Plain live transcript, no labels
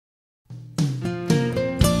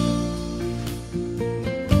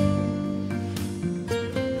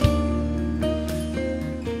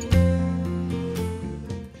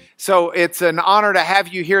So it's an honor to have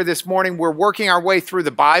you here this morning. We're working our way through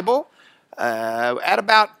the Bible at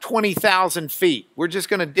about 20,000 feet. We're just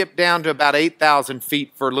going to dip down to about 8,000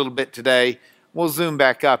 feet for a little bit today. We'll zoom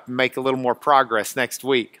back up and make a little more progress next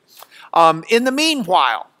week. In the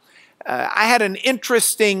meanwhile, I had an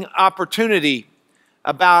interesting opportunity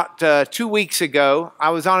about 2 weeks ago.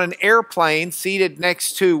 I was on an airplane seated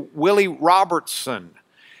next to Willie Robertson.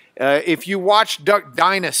 If you watch Duck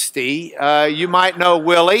Dynasty, you might know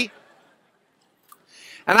Willie.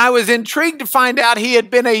 And I was intrigued to find out he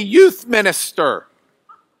had been a youth minister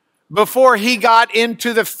before he got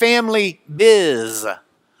into the family biz.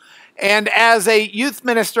 And as a youth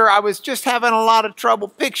minister, I was just having a lot of trouble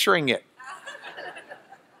picturing it.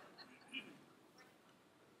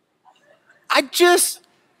 I just,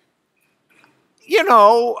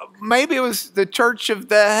 maybe it was the Church of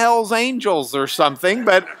the Hells Angels or something,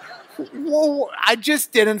 but I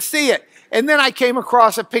just didn't see it. And then I came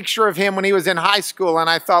across a picture of him when he was in high school, and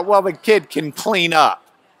I thought, well, the kid can clean up.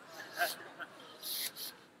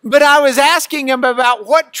 But I was asking him about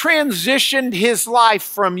what transitioned his life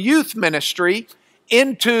from youth ministry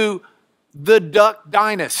into the Duck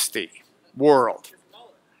Dynasty world.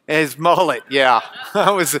 His mullet, yeah.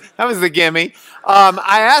 that was the gimme.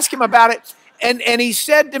 I asked him about it, and he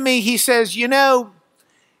said to me, he says,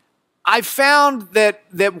 I found that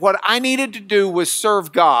what I needed to do was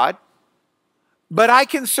serve God, but I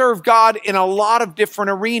can serve God in a lot of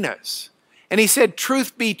different arenas. And he said,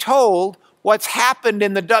 truth be told, what's happened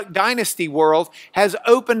in the Duck Dynasty world has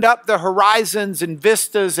opened up the horizons and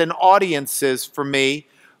vistas and audiences for me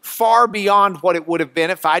far beyond what it would have been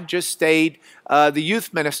if I'd just stayed the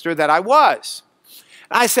youth minister that I was.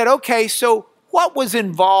 And I said, okay, so what was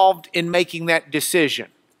involved in making that decision?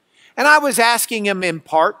 And I was asking him in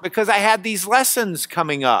part because I had these lessons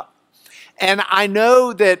coming up. And I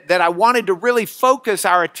know that I wanted to really focus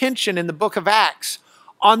our attention in the book of Acts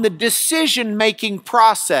on the decision-making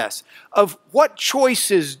process of what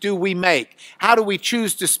choices do we make? How do we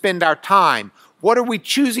choose to spend our time? What are we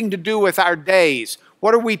choosing to do with our days?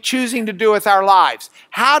 What are we choosing to do with our lives?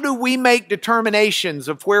 How do we make determinations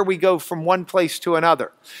of where we go from one place to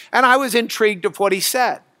another? And I was intrigued of what he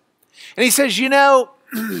said. And he says,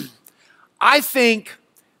 I think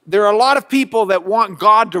there are a lot of people that want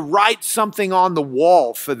God to write something on the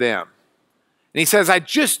wall for them. And he says, I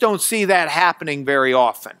just don't see that happening very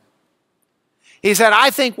often. He said, I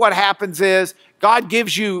think what happens is God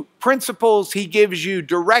gives you principles, He gives you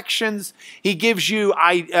directions, He gives you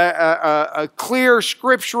a clear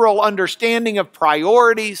scriptural understanding of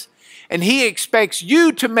priorities, and He expects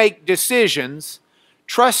you to make decisions,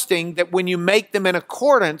 trusting that when you make them in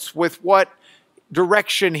accordance with what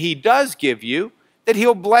direction He does give you, that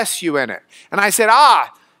He'll bless you in it. And I said,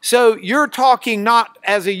 so you're talking not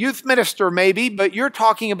as a youth minister maybe, but you're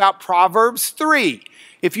talking about Proverbs 3.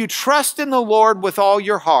 If you trust in the Lord with all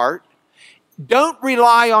your heart, don't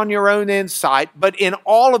rely on your own insight, but in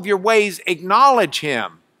all of your ways acknowledge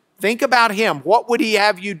Him. Think about Him. What would He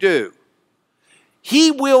have you do?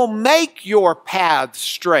 He will make your path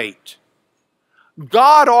straight.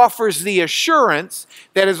 God offers the assurance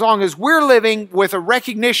that as long as we're living with a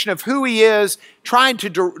recognition of who He is, trying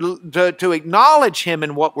to acknowledge Him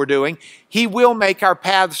in what we're doing, He will make our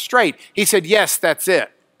paths straight. He said, yes, that's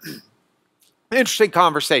it. Interesting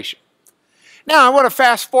conversation. Now, I want to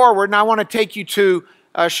fast forward and I want to take you to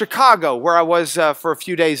Chicago, where I was for a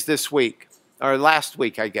few days this week, or last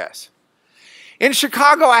week, I guess. In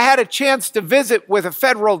Chicago, I had a chance to visit with a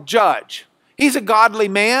federal judge. He's a godly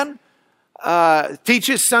man.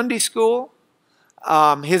 Teaches Sunday school.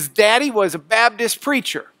 His daddy was a Baptist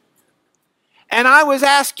preacher. And I was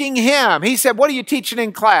asking him, he said, what are you teaching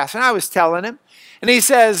in class? And I was telling him. And he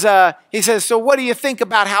says, so what do you think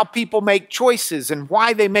about how people make choices and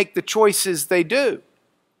why they make the choices they do?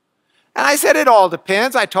 And I said, it all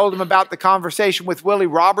depends. I told him about the conversation with Willie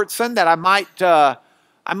Robertson, that I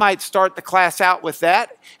might start the class out with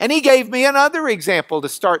that. And he gave me another example to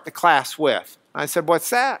start the class with. I said,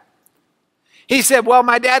 what's that? He said, well,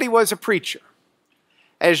 my daddy was a preacher,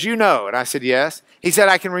 as you know. And I said, yes. He said,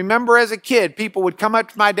 I can remember as a kid, people would come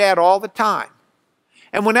up to my dad all the time.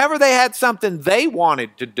 And whenever they had something they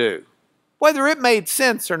wanted to do, whether it made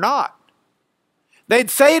sense or not, they'd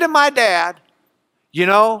say to my dad,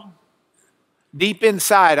 deep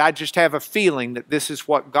inside, I just have a feeling that this is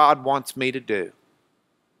what God wants me to do. And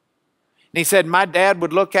he said, my dad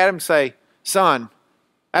would look at him and say, son,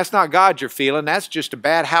 that's not God you're feeling, that's just a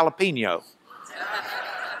bad jalapeno.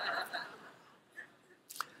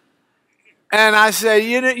 And I said,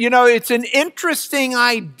 it's an interesting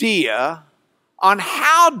idea on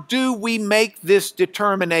how do we make this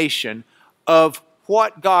determination of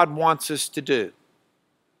what God wants us to do.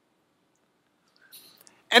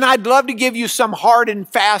 And I'd love to give you some hard and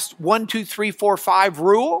fast 1, 2, 3, 4, 5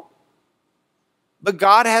 rule. But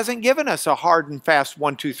God hasn't given us a hard and fast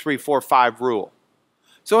 1, 2, 3, 4, 5 rule.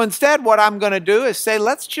 So instead, what I'm going to do is say,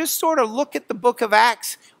 let's just sort of look at the book of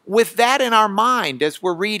Acts with that in our mind as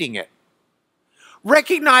we're reading it.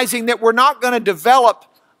 Recognizing that we're not going to develop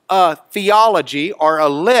a theology or a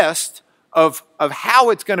list of how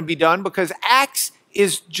it's going to be done, because Acts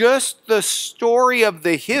is just the story of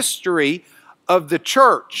the history of the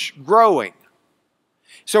church growing.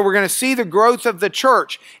 So we're going to see the growth of the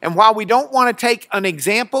church. And while we don't want to take an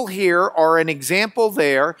example here or an example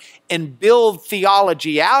there and build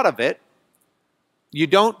theology out of it, you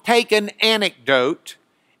don't take an anecdote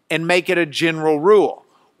and make it a general rule.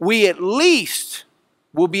 We at least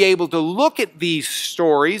will be able to look at these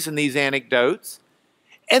stories and these anecdotes,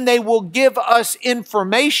 and they will give us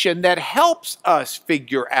information that helps us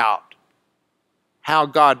figure out how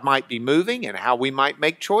God might be moving and how we might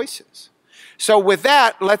make choices. So with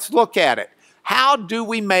that, let's look at it. How do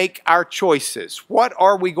we make our choices? What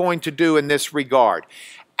are we going to do in this regard?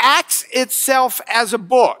 Acts itself as a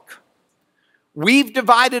book, we've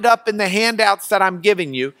divided up in the handouts that I'm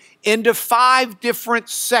giving you into 5 different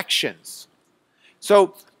sections.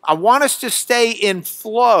 So I want us to stay in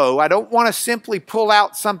flow. I don't want to simply pull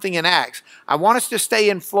out something in Acts. I want us to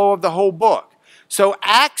stay in flow of the whole book. So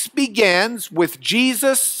Acts begins with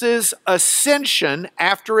Jesus' ascension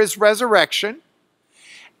after his resurrection.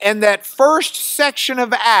 And that first section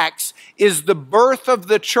of Acts is the birth of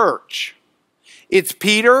the church. It's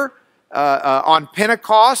Peter on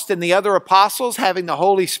Pentecost and the other apostles having the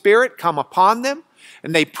Holy Spirit come upon them.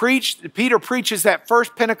 And Peter preaches that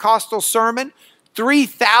first Pentecostal sermon.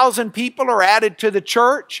 3,000 people are added to the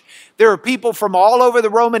church. There are people from all over the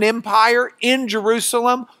Roman Empire in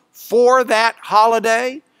Jerusalem for that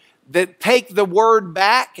holiday that take the word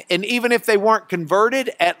back, and even if they weren't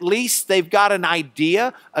converted, at least they've got an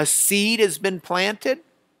idea, a seed has been planted.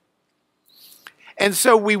 And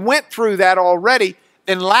so we went through that already.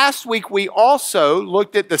 Then last week we also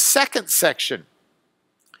looked at the second section,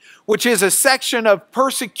 which is a section of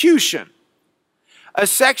persecution, a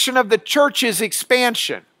section of the church's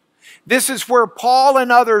expansion. This is where Paul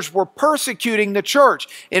and others were persecuting the church.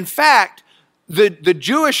 In fact, the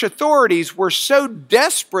Jewish authorities were so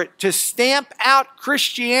desperate to stamp out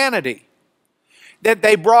Christianity that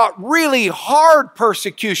they brought really hard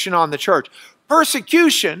persecution on the church.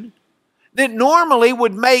 Persecution that normally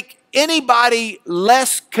would make anybody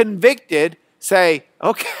less convicted say,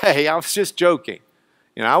 okay, I was just joking.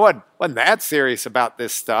 You know, I wasn't that serious about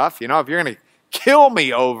this stuff. You know, if you're going to kill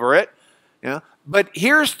me over it, you know. But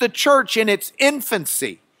here's the church in its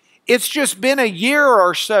infancy. It's just been a year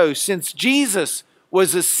or so since Jesus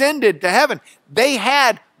was ascended to heaven. They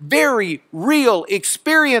had very real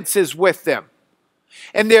experiences with them.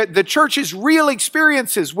 And the church's real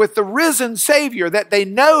experiences with the risen Savior that they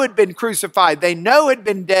know had been crucified, they know had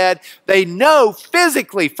been dead, they know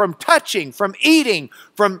physically from touching, from eating,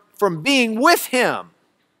 from being with Him,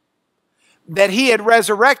 that He had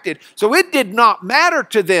resurrected. So it did not matter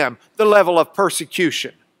to them the level of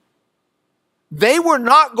persecution. They were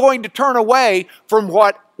not going to turn away from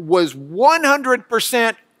what was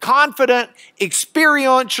 100% confident,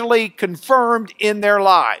 experientially confirmed in their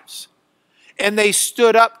lives. And they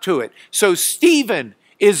stood up to it. So Stephen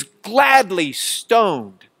is gladly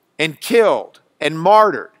stoned and killed and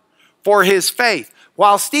martyred for his faith.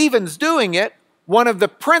 While Stephen's doing it, one of the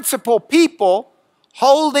principal people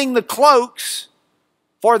holding the cloaks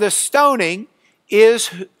for the stoning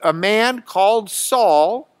is a man called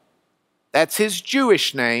Saul. That's his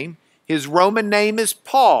Jewish name. His Roman name is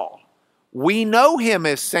Paul. We know him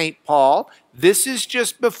as St. Paul. This is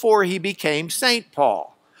just before he became St.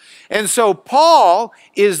 Paul. And so Paul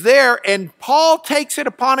is there, and Paul takes it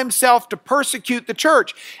upon himself to persecute the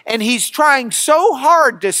church. And he's trying so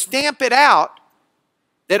hard to stamp it out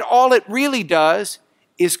that all it really does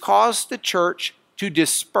is cause the church to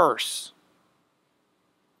disperse.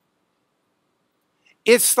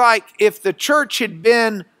 It's like if the church had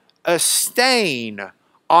been a stain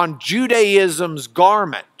on Judaism's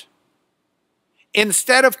garment.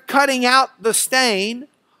 Instead of cutting out the stain,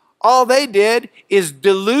 all they did is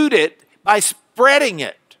dilute it by spreading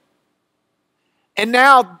it. And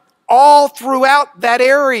now all throughout that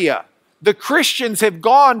area, the Christians have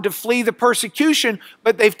gone to flee the persecution,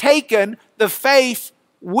 but they've taken the faith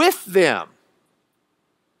with them.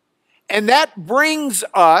 And that brings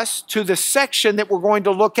us to the section that we're going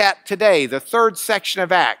to look at today, the third section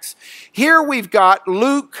of Acts. Here we've got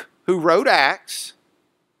Luke, who wrote Acts,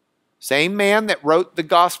 same man that wrote the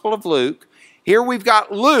Gospel of Luke. Here we've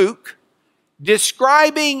got Luke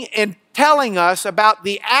describing and telling us about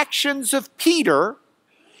the actions of Peter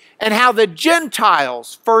and how the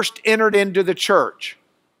Gentiles first entered into the church.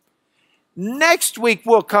 Next week,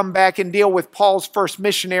 we'll come back and deal with Paul's first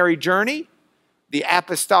missionary journey, the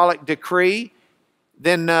apostolic decree.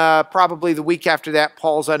 Then probably the week after that,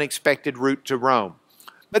 Paul's unexpected route to Rome.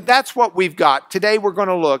 But that's what we've got. Today, we're going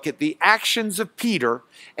to look at the actions of Peter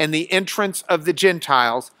and the entrance of the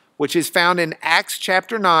Gentiles, which is found in Acts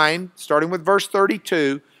chapter 9, starting with verse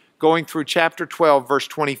 32, going through chapter 12, verse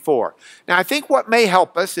 24. Now, I think what may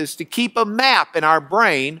help us is to keep a map in our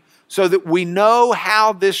brain so that we know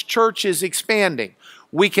how this church is expanding.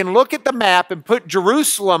 We can look at the map and put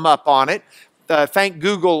Jerusalem up on it. Thank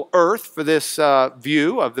Google Earth for this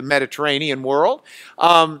view of the Mediterranean world.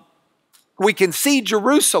 We can see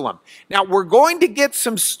Jerusalem. Now, we're going to get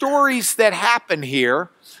some stories that happen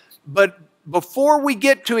here, but before we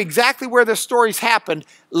get to exactly where the stories happened,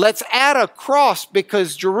 let's add a cross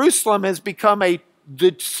because Jerusalem has become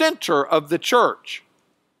the center of the church.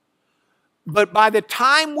 But by the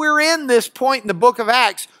time we're in this point in the book of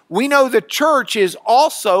Acts, we know the church is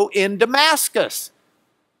also in Damascus.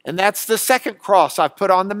 And that's the second cross I've put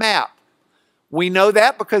on the map. We know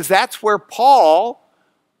that because that's where Paul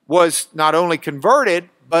was not only converted,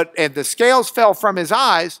 and the scales fell from his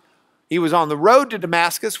eyes. He was on the road to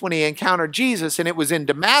Damascus when he encountered Jesus, and it was in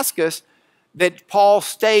Damascus that Paul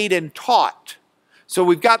stayed and taught. So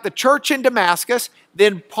we've got the church in Damascus.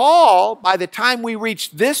 Then Paul, by the time we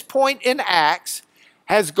reach this point in Acts,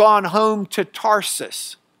 has gone home to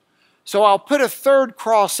Tarsus. So I'll put a third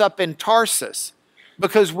cross up in Tarsus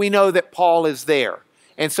because we know that Paul is there.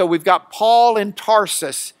 And so we've got Paul in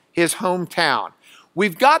Tarsus, his hometown.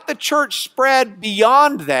 We've got the church spread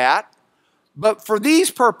beyond that. But for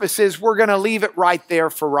these purposes, we're going to leave it right there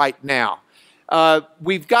for right now.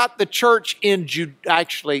 We've got the church in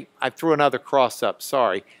actually, I threw another cross up,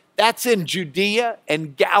 sorry. That's in Judea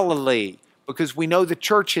and Galilee because we know the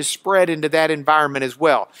church has spread into that environment as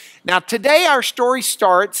well. Now, today our story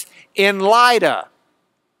starts in Lydda.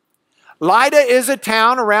 Lydda is a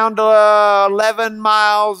town around 11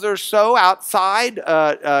 miles or so outside,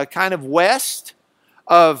 kind of west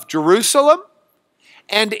of Jerusalem.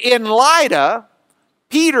 And in Lydda,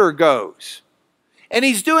 Peter goes. And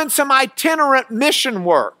he's doing some itinerant mission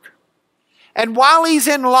work. And while he's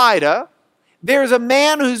in Lydda, there's a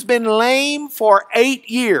man who's been lame for 8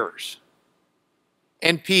 years.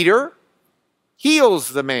 And Peter heals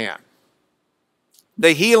the man.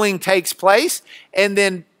 The healing takes place, and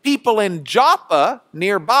then people in Joppa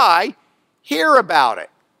nearby hear about it.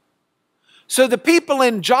 So the people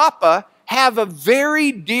in Joppa have a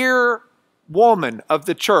very dear woman of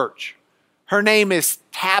the church. Her name is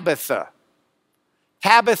Tabitha.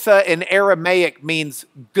 Tabitha in Aramaic means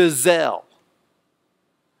gazelle.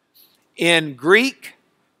 In Greek,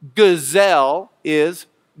 gazelle is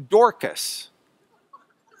Dorcas.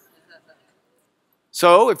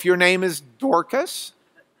 So if your name is Dorcas,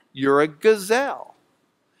 you're a gazelle.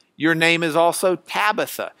 Your name is also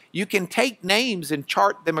Tabitha. You can take names and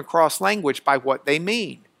chart them across language by what they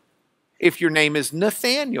mean. If your name is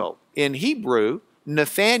Nathaniel, in Hebrew,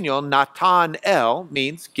 Nathaniel, Natan-el,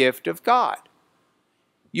 means gift of God.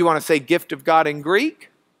 You want to say gift of God in Greek?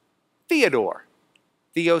 Theodore.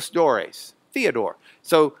 Theos Dores. Theodore.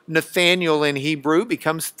 So Nathaniel in Hebrew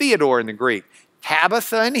becomes Theodore in the Greek.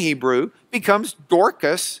 Tabitha in Hebrew becomes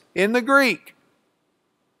Dorcas in the Greek.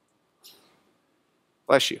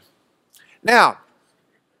 Bless you. Now,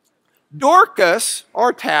 Dorcas,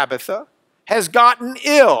 or Tabitha, has gotten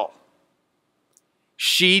ill.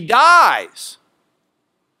 She dies.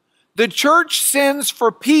 The church sends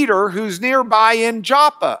for Peter, who's nearby in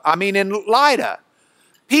Lydda.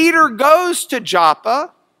 Peter goes to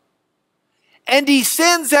Joppa, and he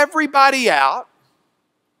sends everybody out.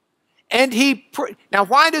 And now,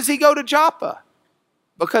 why does he go to Joppa?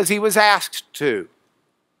 Because he was asked to.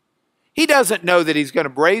 He doesn't know that he's going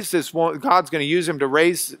to raise this woman. God's going to use him to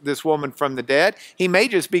raise this woman from the dead. He may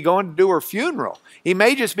just be going to do her funeral. He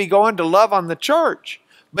may just be going to love on the church.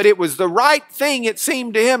 But it was the right thing, it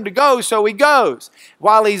seemed to him, to go, so he goes.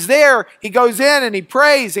 While he's there, he goes in and he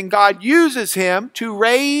prays, and God uses him to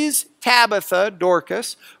raise Tabitha,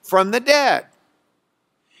 Dorcas, from the dead.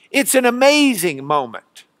 It's an amazing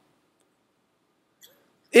moment.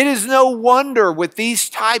 It is no wonder with these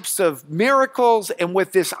types of miracles and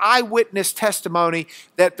with this eyewitness testimony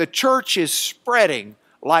that the church is spreading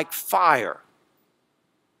like fire.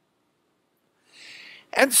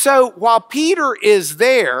 And so while Peter is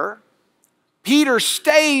there, Peter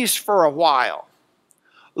stays for a while.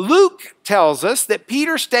 Luke tells us that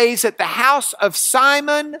Peter stays at the house of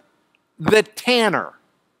Simon the tanner.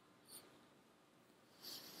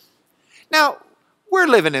 Now, we're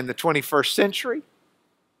living in the 21st century.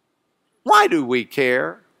 Why do we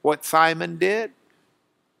care what Simon did?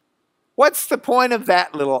 What's the point of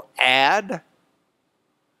that little ad?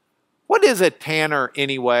 What is a tanner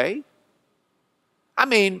anyway? I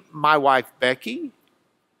mean, my wife Becky,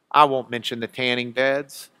 I won't mention the tanning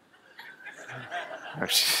beds.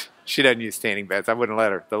 She doesn't use tanning beds. I wouldn't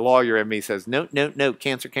let her. The lawyer in me says, no, no, no,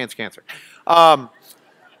 cancer, cancer, cancer.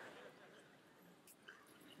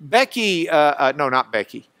 Becky, no, not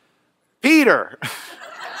Becky. Peter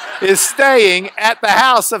is staying at the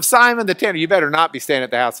house of Simon the tanner. You better not be staying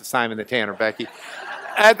at the house of Simon the tanner, Becky.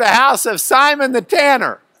 At the house of Simon the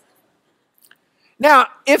tanner. Now,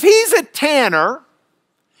 if he's a tanner,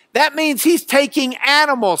 that means he's taking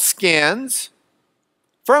animal skins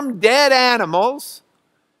from dead animals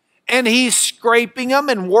and he's scraping them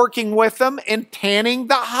and working with them and tanning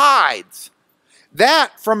the hides.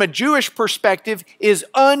 That, from a Jewish perspective, is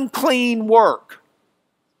unclean work.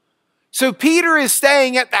 So Peter is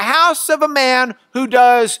staying at the house of a man who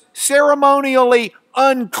does ceremonially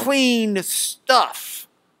unclean stuff.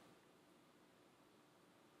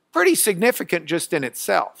 Pretty significant just in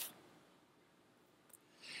itself.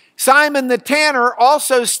 Simon the tanner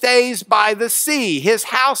also stays by the sea. His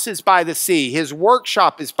house is by the sea. His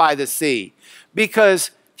workshop is by the sea.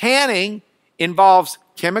 Because tanning involves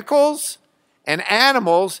chemicals and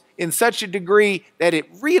animals in such a degree that it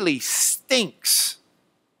really stinks.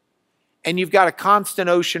 And you've got a constant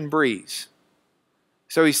ocean breeze.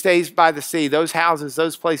 So he stays by the sea. Those houses,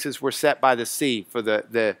 those places were set by the sea for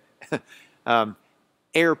the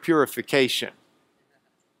air purification.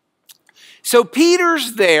 So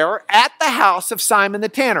Peter's there at the house of Simon the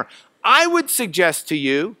tanner. I would suggest to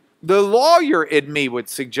you, the lawyer in me would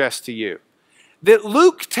suggest to you, that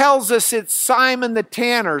Luke tells us it's Simon the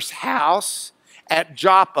tanner's house at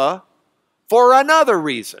Joppa for another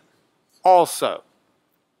reason also.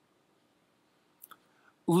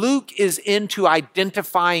 Luke is into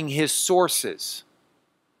identifying his sources.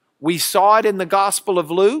 We saw it in the Gospel of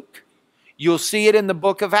Luke. You'll see it in the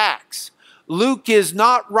book of Acts. Luke is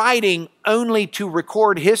not writing only to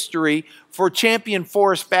record history for Champion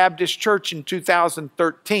Forest Baptist Church in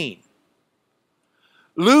 2013.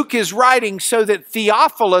 Luke is writing so that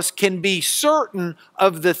Theophilus can be certain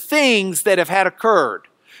of the things that have had occurred.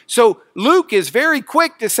 So Luke is very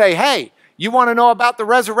quick to say, hey, you want to know about the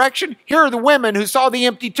resurrection? Here are the women who saw the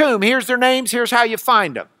empty tomb. Here's their names. Here's how you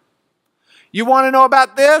find them. You want to know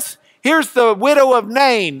about this? Here's the widow of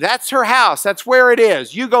Nain. That's her house. That's where it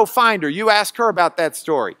is. You go find her. You ask her about that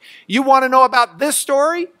story. You want to know about this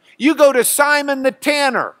story? You go to Simon the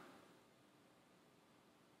tanner.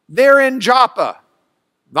 They're in Joppa.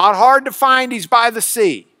 Not hard to find. He's by the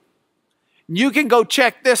sea. You can go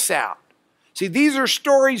check this out. See, these are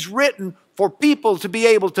stories written for people to be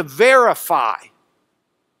able to verify.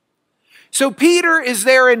 So Peter is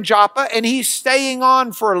there in Joppa and he's staying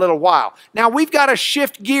on for a little while. Now we've got to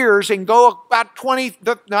shift gears and go about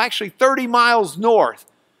 30 miles north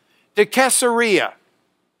to Caesarea.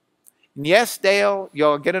 And yes, Dale,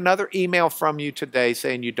 you'll get another email from you today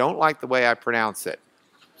saying you don't like the way I pronounce it.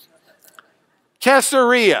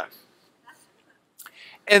 Caesarea.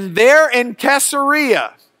 And there in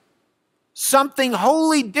Caesarea, something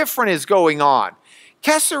wholly different is going on.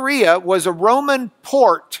 Caesarea was a Roman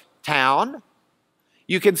port town.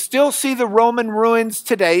 You can still see the Roman ruins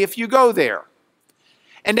today if you go there.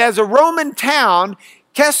 And as a Roman town,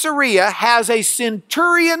 Caesarea has a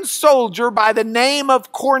centurion soldier by the name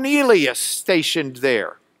of Cornelius stationed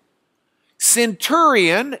there.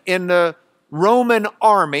 Centurion in the Roman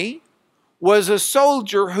army was a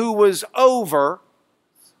soldier who was over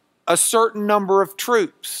a certain number of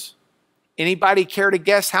troops. Anybody care to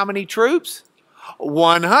guess how many troops?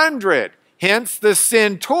 100. Hence the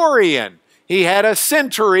centurion. He had a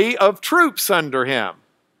century of troops under him.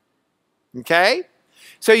 Okay?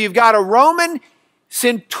 So you've got a Roman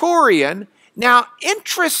centurion. Now,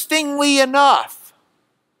 interestingly enough,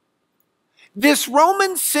 this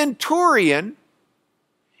Roman centurion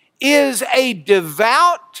is a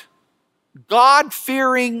devout,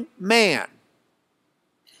 God-fearing man.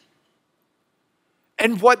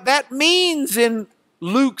 And what that means in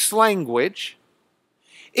Luke's language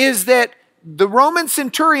is that the Roman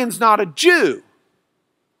centurion's not a Jew,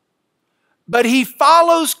 but he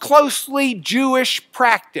follows closely Jewish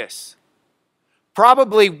practice.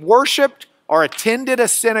 Probably worshiped or attended a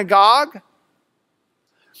synagogue.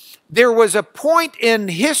 There was a point in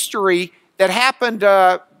history that happened,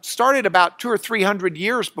 started about 200 or 300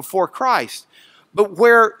 years before Christ, but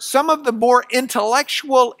where some of the more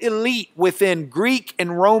intellectual elite within Greek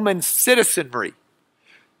and Roman citizenry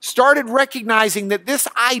started recognizing that this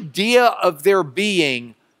idea of there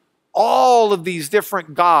being all of these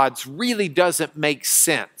different gods really doesn't make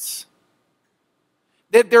sense.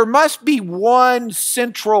 That there must be one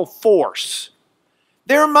central force.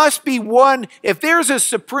 There must be one, if there's a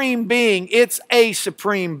supreme being, it's a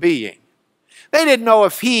supreme being. They didn't know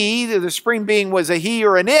if the supreme being, was a he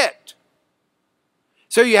or an it.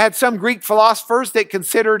 So you had some Greek philosophers that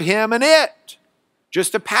considered him an it,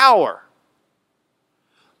 just a power.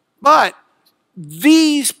 But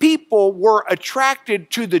these people were attracted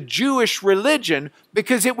to the Jewish religion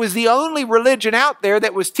because it was the only religion out there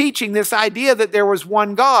that was teaching this idea that there was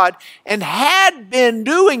one God and had been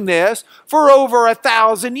doing this for over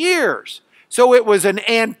 1,000 years. So it was an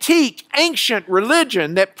antique, ancient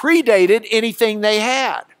religion that predated anything they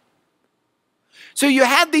had. So you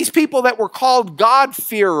had these people that were called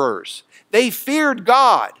God-fearers. They feared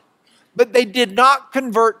God, but they did not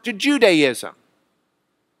convert to Judaism.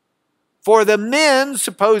 For the men,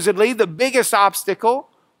 supposedly, the biggest obstacle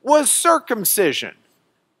was circumcision.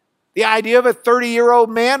 The idea of a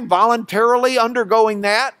 30-year-old man voluntarily undergoing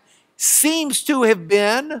that seems to have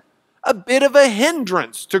been a bit of a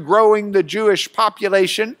hindrance to growing the Jewish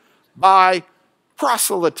population by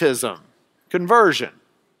proselytism, conversion.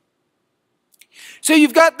 So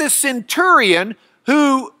you've got this centurion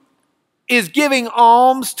who is giving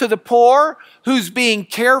alms to the poor, who's being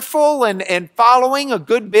careful and following a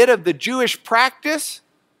good bit of the Jewish practice.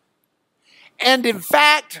 And in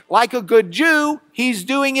fact, like a good Jew, he's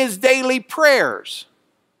doing his daily prayers.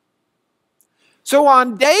 So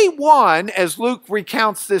on day one, as Luke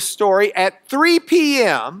recounts this story, at 3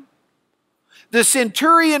 p.m., the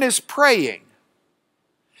centurion is praying.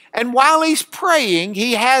 And while he's praying,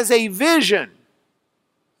 he has a vision.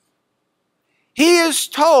 He is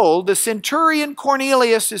told, the centurion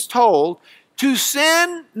Cornelius is told, to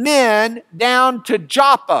send men down to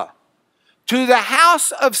Joppa, to the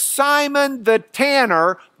house of Simon the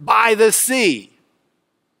tanner by the sea,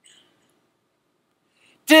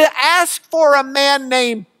 to ask for a man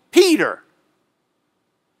named Peter,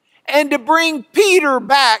 and to bring Peter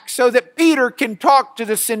back so that Peter can talk to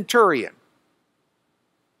the centurion.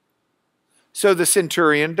 So the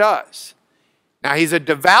centurion does. Now he's a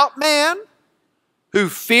devout man who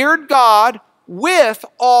feared God with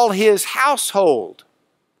all his household.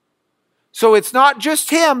 So it's not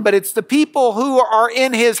just him, but it's the people who are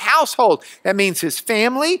in his household. That means his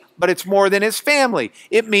family, but it's more than his family.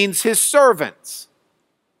 It means his servants.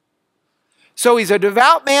 So he's a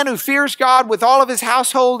devout man who fears God with all of his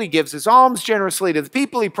household. He gives his alms generously to the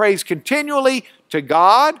people. He prays continually to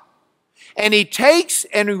God. And he takes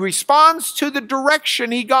and he responds to the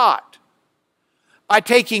direction he got by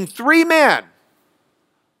taking 3 men,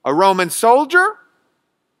 a Roman soldier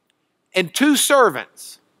and 2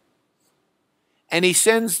 servants. And he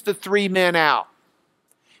sends the 3 men out.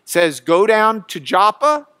 Says, go down to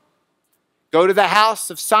Joppa, go to the house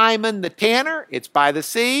of Simon the tanner, it's by the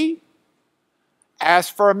sea.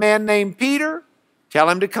 Ask for a man named Peter, tell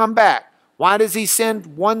him to come back. Why does he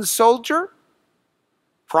send 1 soldier?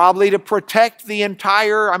 Probably to protect the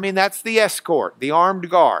entire, that's the escort, the armed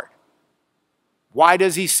guard. Why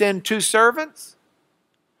does he send 2 servants?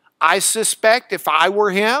 I suspect if I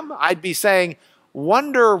were him, I'd be saying,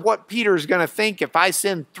 wonder what Peter's going to think if I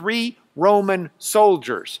send 3 Roman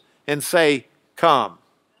soldiers and say, come.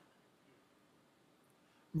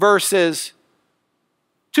 Versus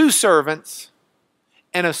 2 servants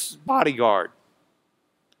and a bodyguard.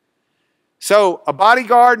 So a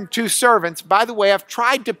bodyguard and 2 servants. By the way, I've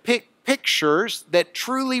tried to pick pictures that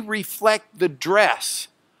truly reflect the dress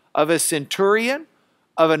of a centurion,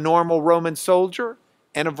 of a normal Roman soldier,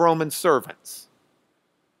 and of Roman servants.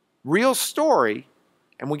 Real story,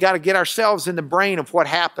 and we got to get ourselves in the brain of what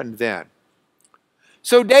happened then.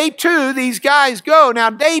 So day 2, these guys go. Now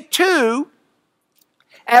day 2,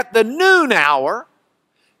 at the noon hour,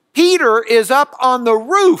 Peter is up on the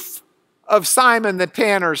roof of Simon the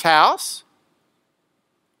tanner's house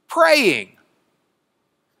praying.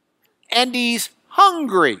 And he's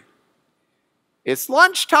hungry. It's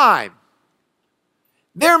lunchtime.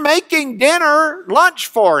 They're making lunch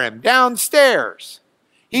for him downstairs.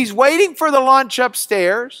 He's waiting for the lunch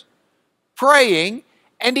upstairs, praying,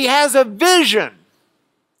 and he has a vision.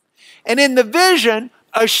 And in the vision,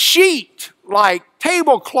 a sheet-like,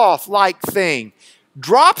 tablecloth-like thing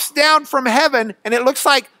drops down from heaven, and it looks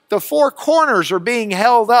like the 4 corners are being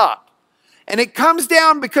held up. And it comes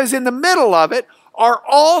down because in the middle of it are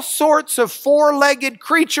all sorts of 4-legged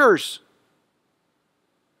creatures.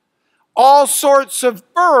 All sorts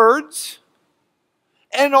of birds,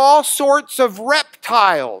 and all sorts of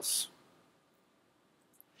reptiles.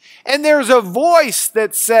 And there's a voice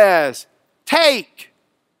that says, take,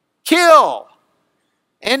 kill,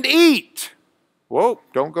 and eat. Whoa,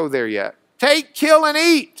 don't go there yet. Take, kill, and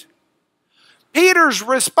eat. Peter's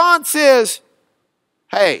response is,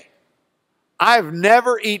 hey, I've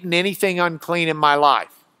never eaten anything unclean in my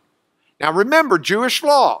life. Now remember, Jewish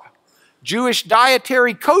law, Jewish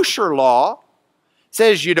dietary kosher law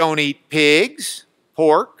says you don't eat pigs,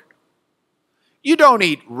 pork. You don't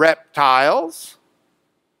eat reptiles.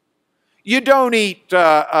 You don't eat you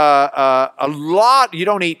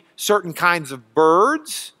don't eat certain kinds of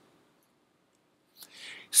birds.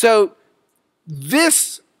 So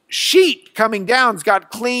this sheet coming down's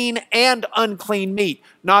got clean and unclean meat.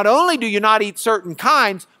 Not only do you not eat certain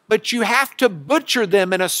kinds, but you have to butcher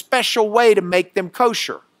them in a special way to make them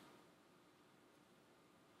kosher.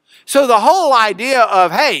 So the whole idea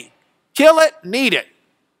of, hey, kill it and eat it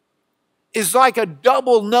is like a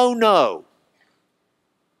double no-no.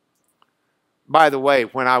 By the way,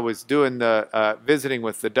 when I was doing the visiting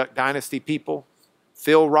with the Duck Dynasty people,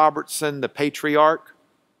 Phil Robertson, the patriarch,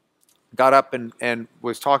 got up and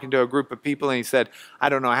was talking to a group of people, and he said, I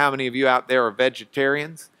don't know how many of you out there are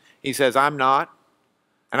vegetarians. He says, I'm not.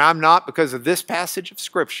 And I'm not because of this passage of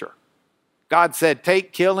Scripture. God said,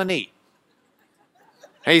 take, kill, and eat.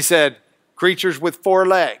 And he said, creatures with 4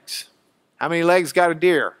 legs. How many legs got a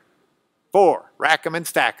deer? 4. Rack them and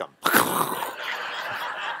stack them.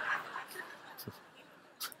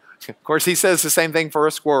 Of course, he says the same thing for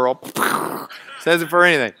a squirrel. Says it for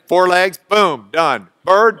anything. 4 legs, boom, done.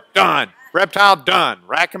 Bird, done. Reptile, done.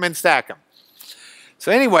 Rack them and stack them.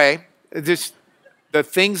 So anyway, just the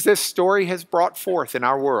things this story has brought forth in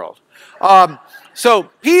our world. So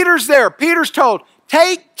Peter's there. Peter's told,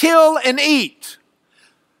 take, kill, and eat.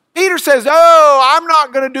 Peter says, oh, I'm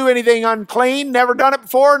not going to do anything unclean. Never done it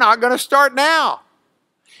before. Not going to start now.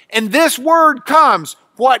 And this word comes,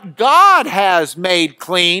 what God has made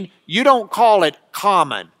clean, you don't call it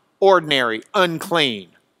common, ordinary, unclean,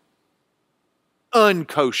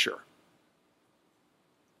 unkosher.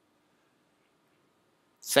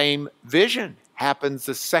 Same vision happens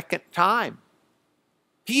the second time.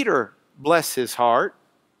 Peter, bless his heart,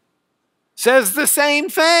 says the same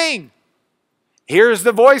thing. Here's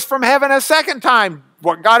the voice from heaven a second time.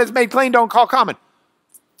 What God has made clean, don't call common.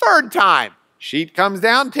 Third time. Sheet comes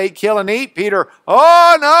down, take, kill, and eat. Peter,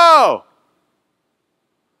 oh no!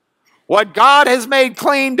 What God has made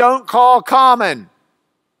clean, don't call common.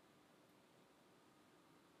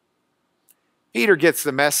 Peter gets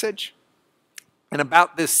the message. And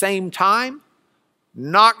about this same time,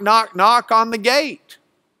 knock, knock, knock on the gate.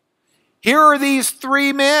 Here are these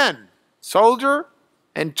 3 men, soldier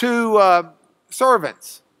and 2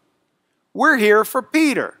 servants. We're here for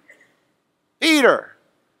Peter. Peter,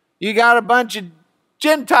 you got a bunch of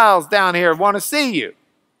Gentiles down here want to see you.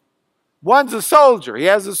 One's a soldier. He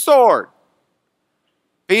has a sword.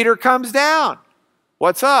 Peter comes down.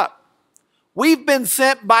 What's up? We've been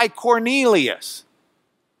sent by Cornelius.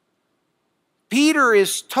 Peter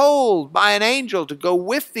is told by an angel to go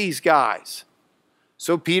with these guys.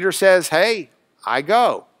 So Peter says, hey, I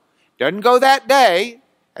go. Doesn't go that day.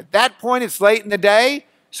 At that point, it's late in the day.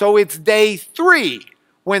 So it's day 3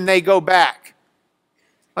 when they go back.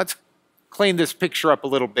 Let's clean this picture up a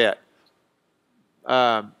little bit.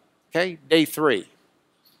 Okay, day 3.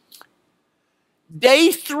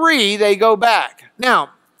 Day 3, they go back.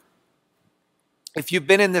 Now, if you've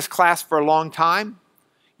been in this class for a long time,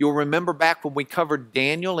 you'll remember back when we covered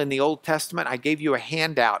Daniel in the Old Testament, I gave you a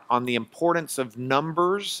handout on the importance of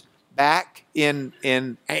numbers back in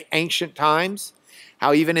ancient times.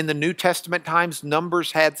 How even in the New Testament times,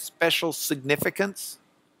 numbers had special significance.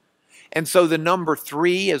 And so the number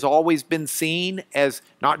 3 has always been seen as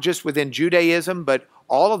not just within Judaism, but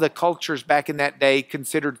all of the cultures back in that day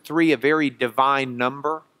considered 3 a very divine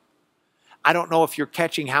number. I don't know if you're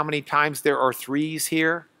catching how many times there are 3s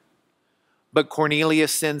here, but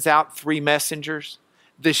Cornelius sends out 3 messengers.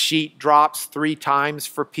 The sheet drops 3 times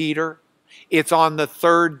for Peter. It's on the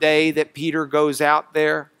 3rd day that Peter goes out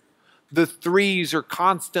there. The 3s are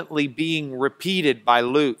constantly being repeated by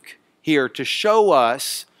Luke here to show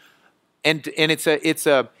us. And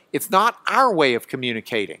it's not our way of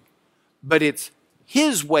communicating, but it's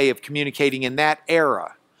his way of communicating in that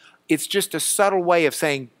era. It's just a subtle way of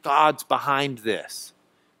saying God's behind this.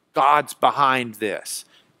 God's behind this.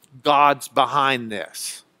 God's behind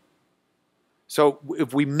this. So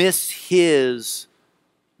if we miss his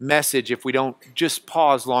message, if we don't just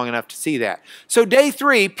pause long enough to see that. So day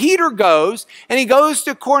 3, Peter goes, and he goes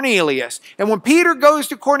to Cornelius. And when Peter goes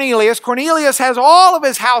to Cornelius, Cornelius has all of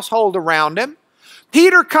his household around him.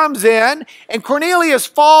 Peter comes in, and Cornelius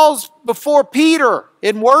falls before Peter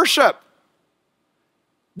in worship.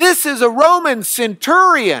 This is a Roman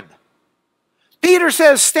centurion. Peter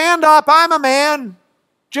says, stand up, I'm a man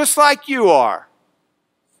just like you are.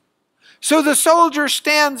 So the soldier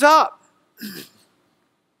stands up.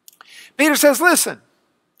 Peter says, listen,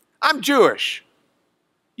 I'm Jewish.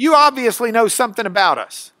 You obviously know something about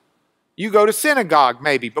us. You go to synagogue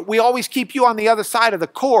maybe, but we always keep you on the other side of the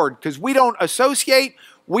cord because we don't associate,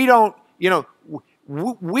 we don't,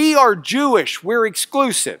 we are Jewish, we're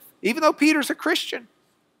exclusive, even though Peter's a Christian.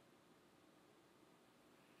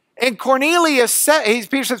 And Cornelius says,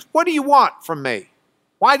 Peter says, what do you want from me?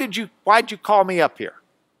 Why'd you call me up here?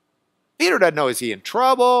 Peter doesn't know, is he in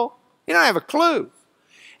trouble? He don't have a clue.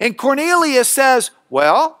 And Cornelius says,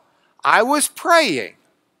 well, I was praying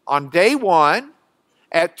on day one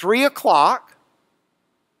at 3 o'clock.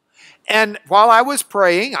 And while I was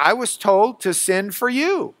praying, I was told to send for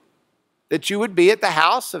you, that you would be at the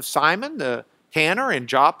house of Simon the tanner in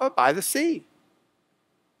Joppa by the sea.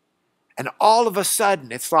 And all of a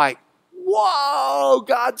sudden, it's like, whoa,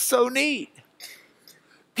 God's so neat.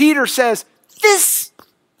 Peter says, this,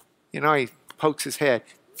 he pokes his head.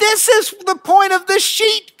 This is the point of the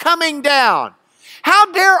sheet coming down.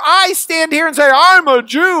 How dare I stand here and say, I'm a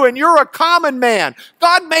Jew and you're a common man.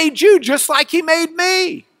 God made you just like he made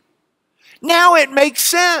me. Now it makes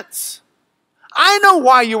sense. I know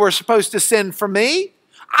why you were supposed to send for me.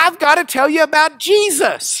 I've got to tell you about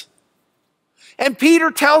Jesus. And Peter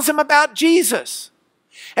tells him about Jesus.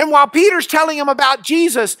 And while Peter's telling him about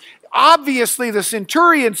Jesus, obviously the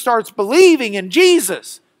centurion starts believing in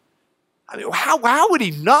Jesus. I mean, how would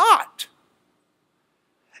he not?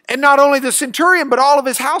 And not only the centurion, but all of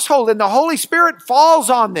his household. And the Holy Spirit falls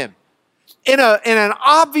on them in an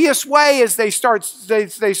obvious way as they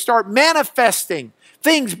start manifesting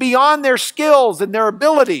things beyond their skills and their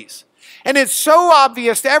abilities. And it's so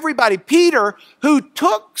obvious to everybody. Peter, who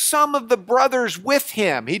took some of the brothers with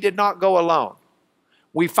him, he did not go alone.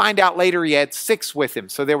 We find out later he had 6 with him.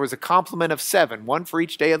 So there was a complement of 7, 1 for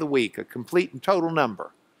each day of the week, a complete and total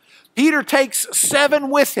number. Peter takes 7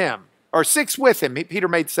 with him, or 6 with him. Peter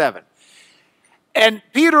made 7. And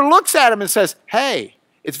Peter looks at him and says, hey,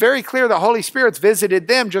 it's very clear the Holy Spirit's visited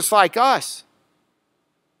them just like us.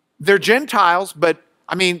 They're Gentiles, but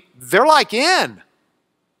I mean, they're like in.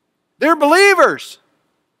 They're believers.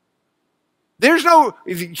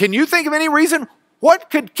 Can you think of any reason? What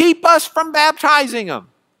could keep us from baptizing them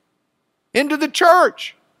into the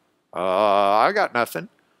church? I got nothing.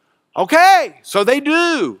 Okay, so they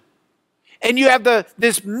do. And you have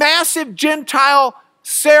this massive Gentile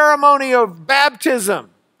ceremony of baptism.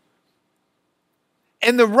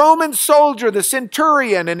 And the Roman soldier, the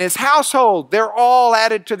centurion, and his household, they're all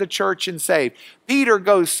added to the church and saved. Peter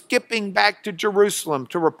goes skipping back to Jerusalem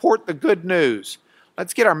to report the good news.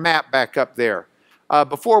 Let's get our map back up there.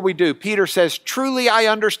 Before we do, Peter says, truly I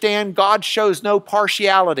understand God shows no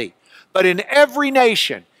partiality, but in every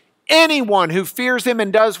nation, anyone who fears him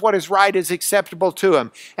and does what is right is acceptable to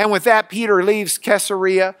him. And with that, Peter leaves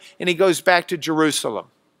Caesarea and he goes back to Jerusalem.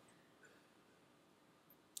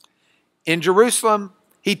 In Jerusalem,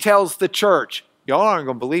 he tells the church, y'all aren't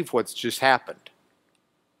going to believe what's just happened.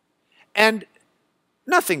 And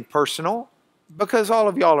nothing personal, because all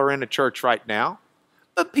of y'all are in a church right now.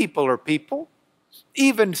 But people are people.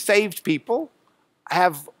 Even saved people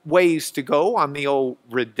have ways to go on the old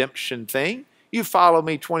redemption thing. You follow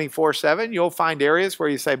me 24/7, you'll find areas where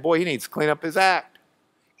you say, boy, he needs to clean up his act.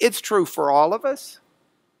 It's true for all of us.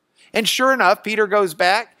 And sure enough, Peter goes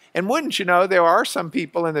back. And wouldn't you know, there are some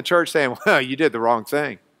people in the church saying, well, you did the wrong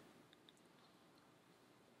thing.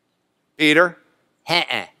 Peter,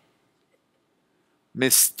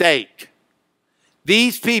 mistake.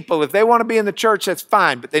 These people, if they want to be in the church, that's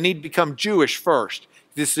fine, but they need to become Jewish first.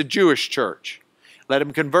 This is a Jewish church. Let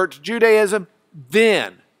them convert to Judaism,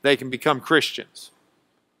 then they can become Christians.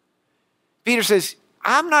 Peter says,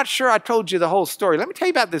 I'm not sure I told you the whole story. Let me tell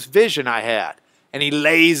you about this vision I had. And he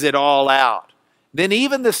lays it all out. Then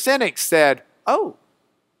even the cynics said, oh,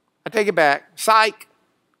 I take it back. Psych.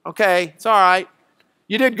 Okay, it's all right.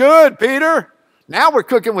 You did good, Peter. Now we're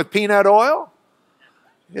cooking with peanut oil.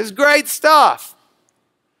 It's great stuff.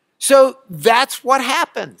 So that's what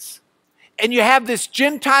happens. And you have this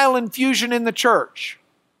Gentile infusion in the church.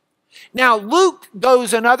 Now, Luke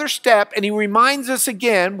goes another step, and he reminds us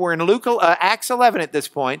again, we're in Acts 11 at this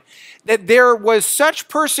point, that there was such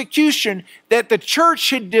persecution that the church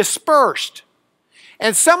had dispersed.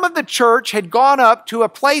 And some of the church had gone up to a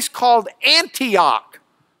place called Antioch.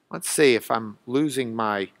 Let's see if I'm losing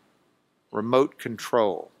my remote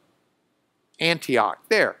control. Antioch,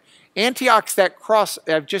 there. Antioch's that cross,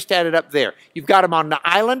 I've just added up there. You've got them on the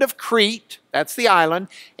island of Crete, that's the island,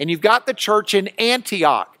 and you've got the church in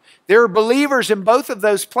Antioch. There are believers in both of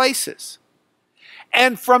those places.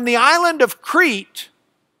 And from the island of Crete,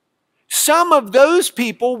 some of those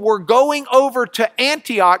people were going over to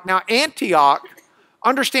Antioch. Now, Antioch,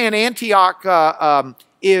 understand Antioch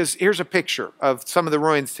here's a picture of some of the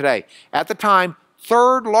ruins today. At the time,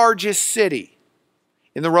 third largest city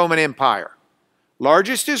in the Roman Empire.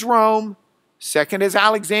 Largest is Rome, second is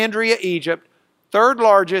Alexandria, Egypt, third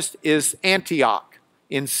largest is Antioch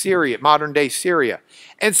in Syria, modern day Syria.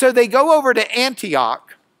 And so they go over to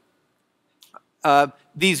Antioch,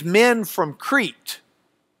 these men from Crete,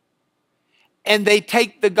 and they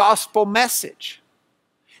take the gospel message.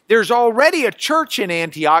 There's already a church in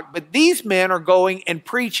Antioch, but these men are going and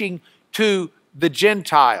preaching to the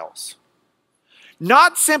Gentiles.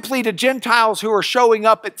 Not simply to Gentiles who are showing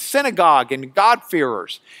up at synagogue and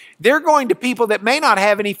God-fearers. They're going to people that may not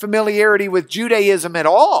have any familiarity with Judaism at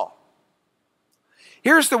all.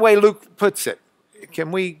 Here's the way Luke puts it.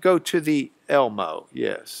 Can we go to the Elmo?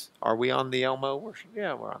 Yes. Are we on the Elmo?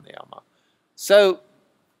 Yeah, we're on the Elmo. So,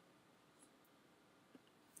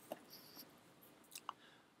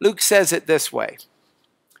 Luke says it this way.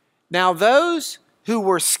 Now those who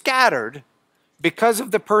were scattered because of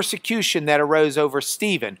the persecution that arose over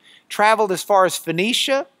Stephen, traveled as far as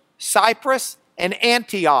Phoenicia, Cyprus, and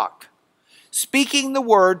Antioch, speaking the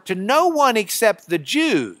word to no one except the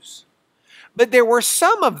Jews. But there were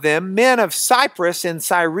some of them, men of Cyprus and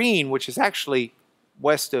Cyrene, which is actually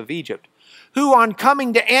west of Egypt, who on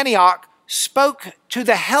coming to Antioch spoke to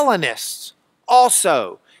the Hellenists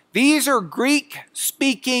also. These are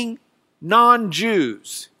Greek-speaking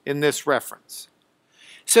non-Jews in this reference.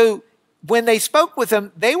 So when they spoke with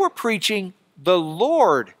them, they were preaching the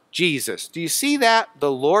Lord Jesus. Do you see that?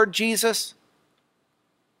 The Lord Jesus?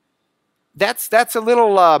 That's a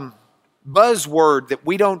little buzzword that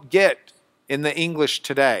we don't get in the English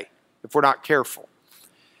today, if we're not careful.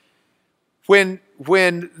 When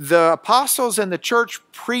the apostles and the church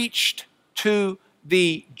preached to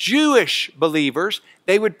the Jewish believers,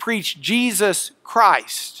 they would preach Jesus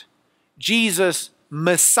Christ, Jesus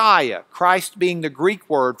Messiah, Christ being the Greek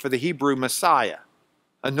word for the Hebrew Messiah,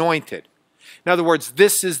 anointed. In other words,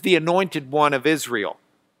 this is the anointed one of Israel.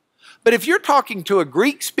 But if you're talking to a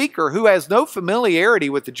Greek speaker who has no familiarity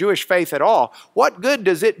with the Jewish faith at all, what good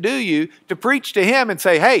does it do you to preach to him and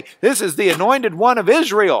say, hey, this is the anointed one of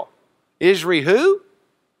Israel? Israel who?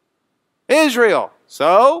 Israel.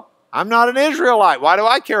 So, I'm not an Israelite. Why do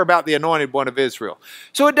I care about the anointed one of Israel?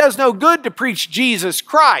 So it does no good to preach Jesus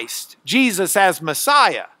Christ, Jesus as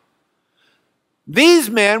Messiah. These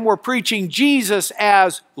men were preaching Jesus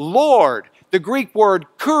as Lord, the Greek word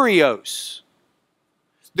kurios.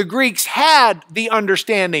 The Greeks had the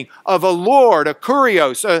understanding of a Lord, a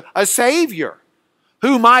kurios, a Savior,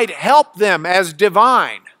 who might help them as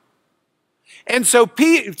divine. And so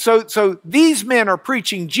these men are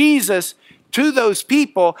preaching Jesus to those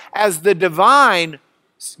people as the divine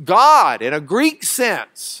God in a Greek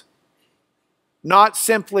sense, not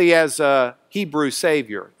simply as a Hebrew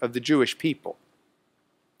Savior of the Jewish people.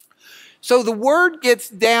 So the word gets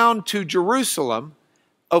down to Jerusalem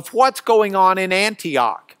of what's going on in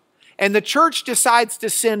Antioch. And the church decides to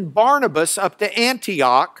send Barnabas up to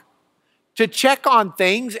Antioch to check on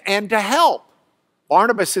things and to help.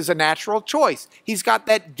 Barnabas is a natural choice. He's got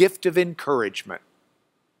that gift of encouragement.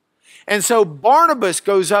 And so Barnabas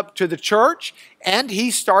goes up to the church and he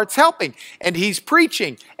starts helping and he's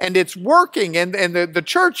preaching and it's working and the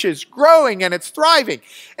church is growing and it's thriving.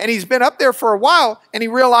 And he's been up there for a while and he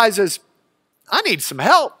realizes, I need some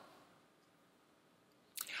help.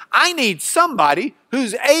 I need somebody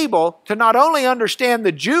who's able to not only understand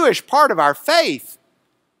the Jewish part of our faith,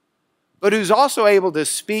 but who's also able to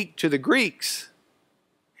speak to the Greeks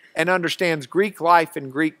and understands Greek life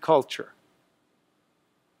and Greek culture.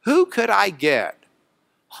 Who could I get?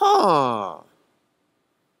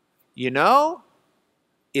 You know,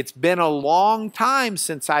 it's been a long time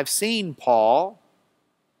since I've seen Paul.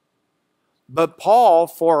 But Paul,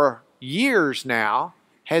 for years now,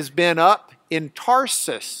 has been up in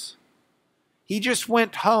Tarsus. He just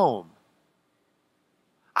went home.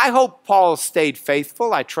 I hope Paul stayed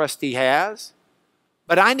faithful. I trust he has.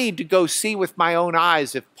 But I need to go see with my own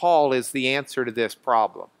eyes if Paul is the answer to this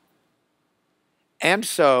problem. And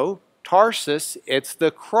so, Tarsus, it's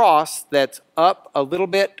the cross that's up a little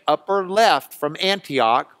bit upper left from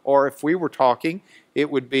Antioch, or if we were talking,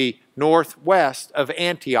 it would be northwest of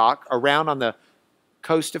Antioch, around on the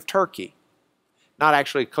coast of Turkey. Not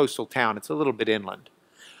actually a coastal town, it's a little bit inland.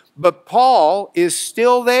 But Paul is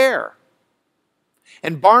still there.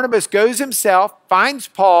 And Barnabas goes himself, finds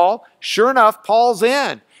Paul. Sure enough, Paul's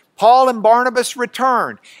in. Paul and Barnabas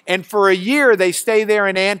return. And for a year, they stay there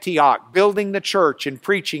in Antioch, building the church and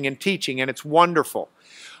preaching and teaching. And it's wonderful.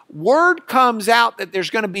 Word comes out that there's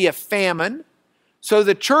going to be a famine. So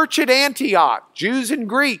the church at Antioch, Jews and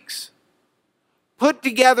Greeks, put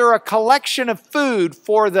together a collection of food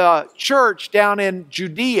for the church down in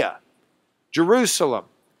Judea, Jerusalem,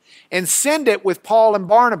 and send it with Paul and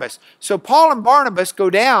Barnabas. So Paul and Barnabas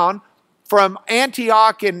go down from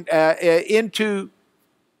Antioch into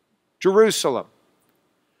Jerusalem.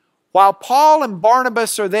 While Paul and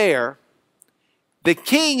Barnabas are there, the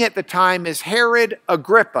king at the time is Herod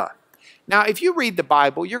Agrippa. Now, if you read the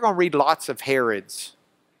Bible, you're going to read lots of Herods.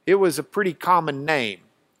 It was a pretty common name.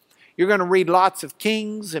 You're going to read lots of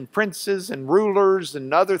kings and princes and rulers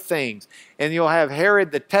and other things. And you'll have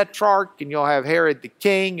Herod the Tetrarch, and you'll have Herod the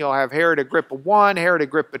king, you'll have Herod Agrippa I, Herod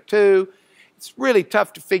Agrippa II. It's really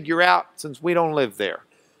tough to figure out since we don't live there.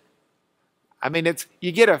 I mean,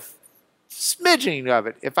 you get a smidgening of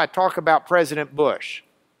it if I talk about President Bush.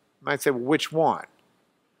 You might say, well, which one?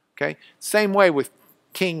 Okay? Same way with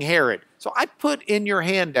King Herod. So I put in your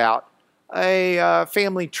handout a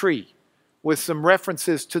family tree with some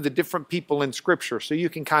references to the different people in Scripture so you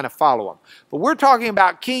can kind of follow them. But we're talking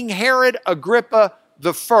about King Herod Agrippa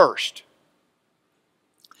I.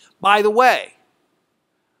 By the way,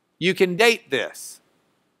 you can date this,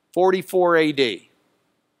 44 AD.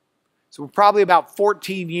 So we're probably about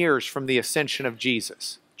 14 years from the ascension of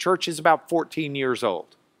Jesus. Church is about 14 years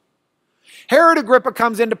old. Herod Agrippa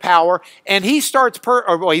comes into power, and he starts,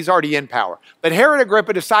 he's already in power, but Herod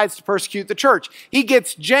Agrippa decides to persecute the church. He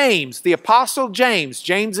gets James, the apostle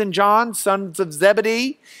James and John, sons of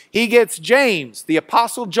Zebedee. He gets James, the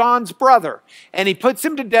apostle John's brother, and he puts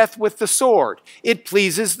him to death with the sword. It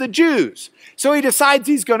pleases the Jews. So he decides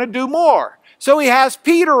he's going to do more. So he has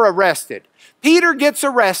Peter arrested. Peter gets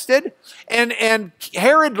arrested, and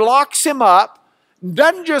Herod locks him up.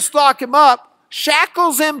 Doesn't just lock him up,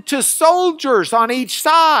 shackles him to soldiers on each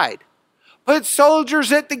side. Puts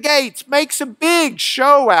soldiers at the gates. Makes a big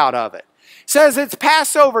show out of it. Says it's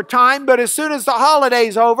Passover time, but as soon as the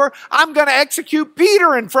holiday's over, I'm going to execute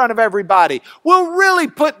Peter in front of everybody. We'll really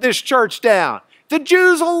put this church down. The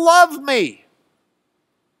Jews will love me.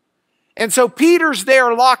 And so Peter's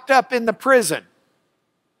there locked up in the prison.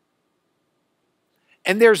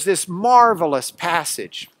 And there's this marvelous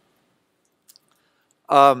passage.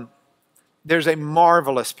 There's a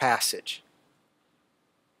marvelous passage.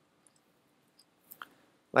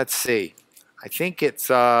 Let's see. I think it's,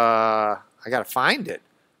 I got to find it,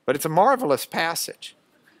 but it's a marvelous passage.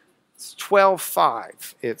 It's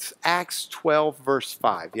 12:5. It's Acts 12, verse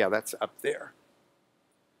 5. Yeah, that's up there.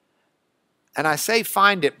 And I say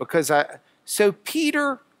find it because so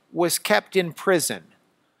Peter was kept in prison,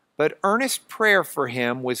 but earnest prayer for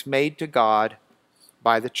him was made to God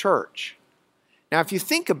by the church. Now, if you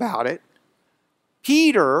think about it,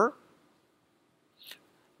 James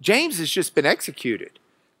has just been executed.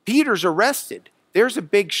 Peter's arrested. There's a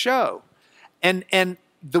big show. And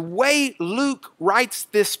the way Luke writes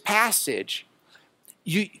this passage,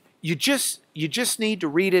 you just need to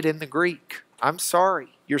read it in the Greek. I'm sorry.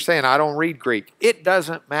 You're saying, I don't read Greek. It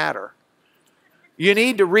doesn't matter. You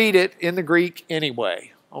need to read it in the Greek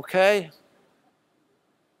anyway, okay?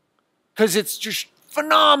 Because it's just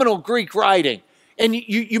phenomenal Greek writing. And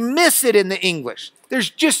you miss it in the English. It's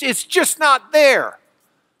just not there.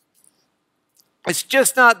 It's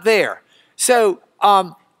just not there. So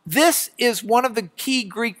this is one of the key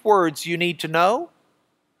Greek words you need to know.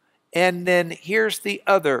 And then here's the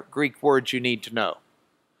other Greek words you need to know.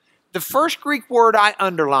 The first Greek word I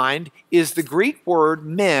underlined is the Greek word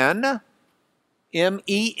men,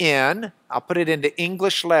 M-E-N. I'll put it into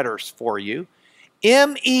English letters for you.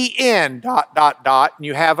 M-E-N ... and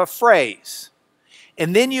you have a phrase.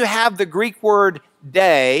 And then you have the Greek word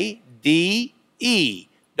day, D-E ...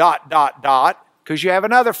 because you have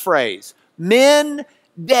another phrase. Men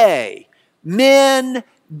day. Men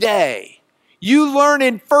day. You learn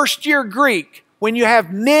in first year Greek, when you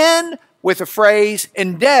have men with a phrase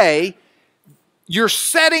and day, you're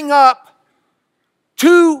setting up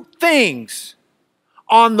two things.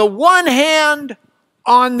 On the one hand,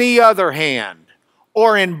 on the other hand.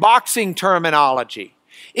 Or in boxing terminology.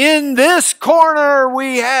 In this corner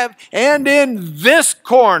we have, and in this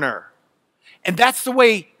corner. And that's the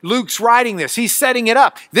way Luke's writing this. He's setting it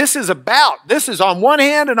up. This is on one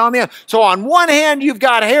hand and on the other. So on one hand, you've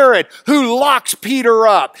got Herod who locks Peter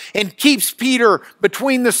up and keeps Peter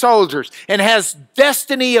between the soldiers and has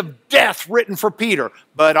destiny of death written for Peter.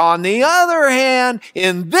 But on the other hand,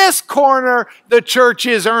 in this corner, the church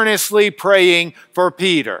is earnestly praying for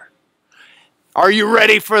Peter. Are you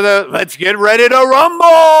ready for let's get ready to rumble?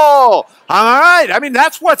 All right. I mean,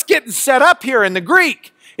 that's what's getting set up here in the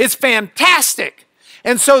Greek. It's fantastic.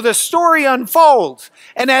 And so the story unfolds.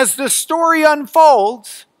 And as the story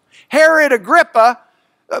unfolds, Herod Agrippa,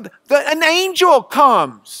 an angel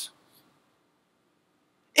comes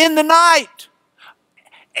in the night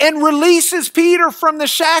and releases Peter from the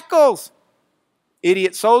shackles.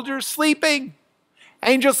 Idiot soldiers sleeping.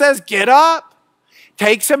 Angel says, get up.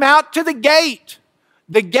 Takes him out to the gate.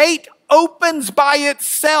 The gate opens by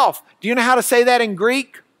itself. Do you know how to say that in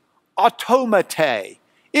Greek? Automate.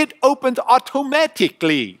 It opens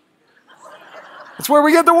automatically. That's where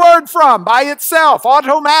we get the word from, by itself.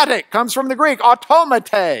 Automatic comes from the Greek,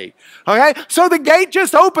 automate. Okay, so the gate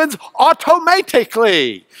just opens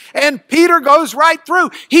automatically. And Peter goes right through.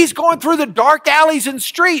 He's going through the dark alleys and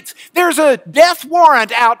streets. There's a death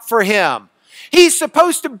warrant out for him. He's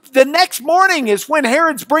supposed to, the next morning is when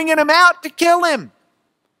Herod's bringing him out to kill him.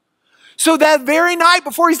 So that very night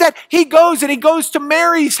before he's dead, he goes to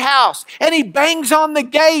Mary's house and he bangs on the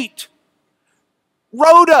gate.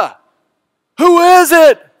 Rhoda, who is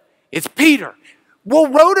it? It's Peter. Well,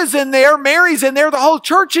 Rhoda's in there, Mary's in there, the whole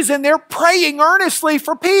church is in there praying earnestly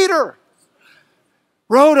for Peter.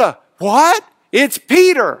 Rhoda, what? It's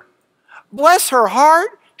Peter. Bless her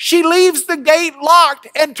heart. She leaves the gate locked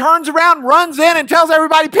and turns around, runs in and tells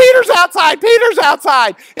everybody, Peter's outside, Peter's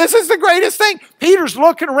outside. This is the greatest thing. Peter's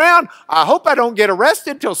looking around. I hope I don't get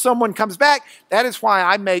arrested till someone comes back. That is why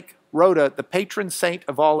I make Rhoda the patron saint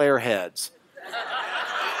of all airheads.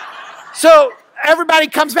 So everybody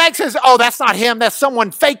comes back and says, oh, that's not him. That's someone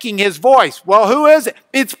faking his voice. Well, who is it?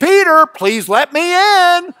 It's Peter. Please let me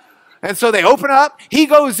in. And so they open up, he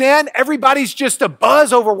goes in, everybody's just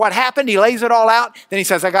abuzz over what happened. He lays it all out. Then he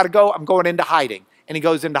says, I got to go, I'm going into hiding. And he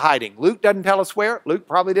goes into hiding. Luke doesn't tell us where. Luke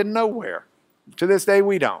probably didn't know where. To this day,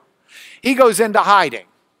 we don't. He goes into hiding.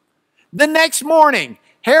 The next morning,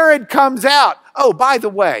 Herod comes out. Oh, by the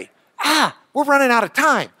way, we're running out of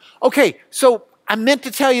time. Okay, so I meant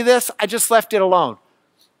to tell you this, I just left it alone.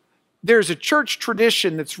 There's a church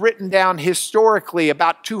tradition that's written down historically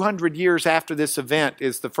about 200 years after this event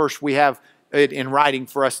is the first we have it in writing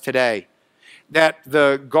for us today. That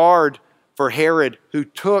the guard for Herod who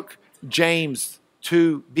took James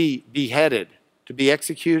to be beheaded, to be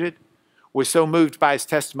executed, was so moved by his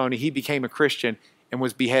testimony he became a Christian and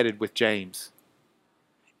was beheaded with James.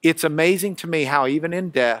 It's amazing to me how even in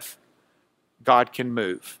death, God can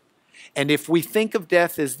move. And if we think of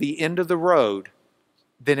death as the end of the road,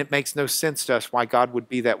 then it makes no sense to us why God would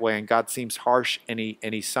be that way. And God seems harsh and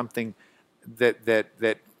he's something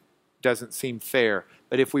that doesn't seem fair.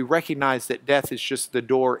 But if we recognize that death is just the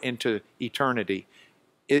door into eternity,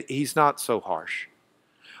 he's not so harsh.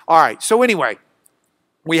 All right, so anyway,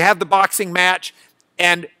 we have the boxing match.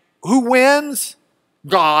 And who wins?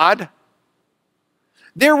 God.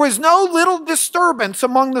 There was no little disturbance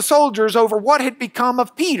among the soldiers over what had become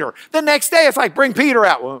of Peter. The next day, it's like, bring Peter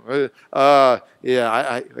out.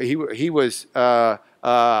 He was.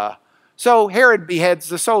 So Herod beheads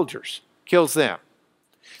the soldiers, kills them.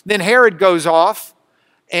 Then Herod goes off,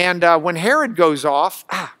 and when Herod goes off,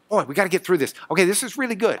 boy, we got to get through this. Okay, this is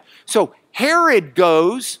really good. So Herod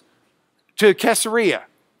goes to Caesarea.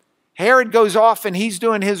 Herod goes off and he's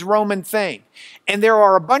doing his Roman thing. And there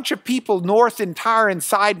are a bunch of people north in Tyre and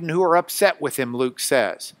Sidon who are upset with him, Luke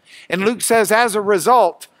says. And Luke says as a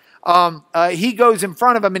result, he goes in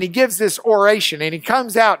front of them and he gives this oration. And he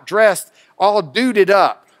comes out dressed all duded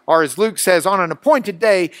up. Or as Luke says, on an appointed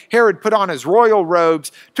day, Herod put on his royal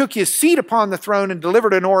robes, took his seat upon the throne, and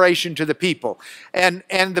delivered an oration to the people. And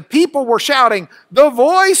the people were shouting, the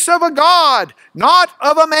voice of a God, not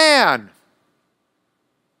of a man.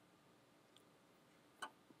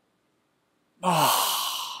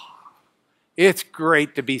 Oh, it's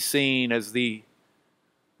great to be seen as the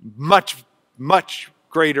much, much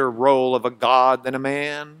greater role of a God than a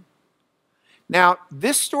man. Now,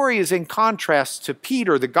 this story is in contrast to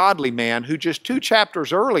Peter, the godly man, who just 2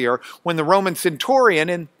 chapters earlier, when the Roman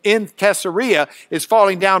centurion in Caesarea is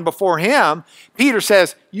falling down before him, Peter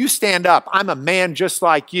says, you stand up, I'm a man just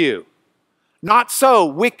like you. Not so,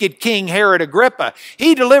 wicked King Herod Agrippa.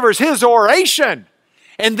 He delivers his oration,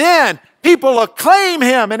 and then people acclaim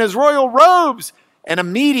him in his royal robes, and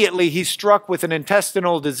immediately he's struck with an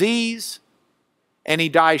intestinal disease, and he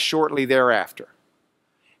dies shortly thereafter.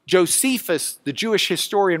 Josephus, the Jewish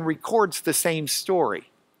historian, records the same story,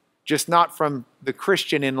 just not from the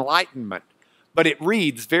Christian Enlightenment. But it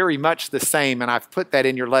reads very much the same, and I've put that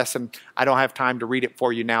in your lesson. I don't have time to read it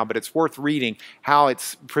for you now, but it's worth reading how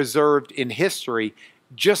it's preserved in history,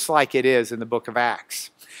 just like it is in the book of Acts.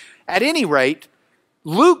 At any rate,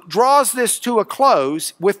 Luke draws this to a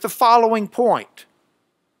close with the following point.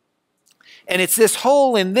 And it's this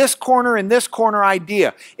whole in this corner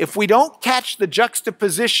idea. If we don't catch the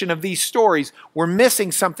juxtaposition of these stories, we're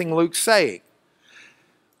missing something Luke's saying.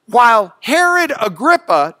 While Herod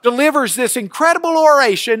Agrippa delivers this incredible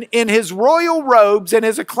oration in his royal robes and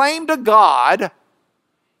his acclaim to God,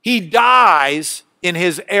 he dies in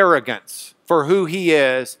his arrogance for who he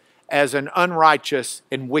is as an unrighteous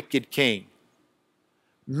and wicked king.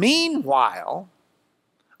 Meanwhile,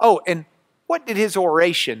 and what did his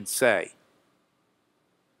oration say?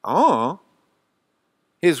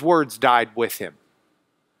 His words died with him.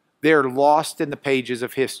 They're lost in the pages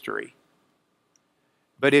of history.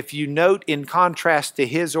 But if you note, in contrast to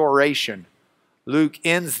his oration, Luke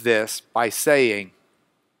ends this by saying,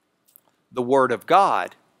 the word of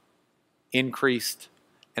God increased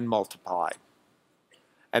and multiplied.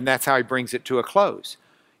 And that's how he brings it to a close.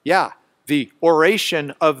 Yeah, the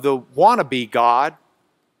oration of the wannabe God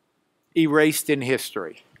erased in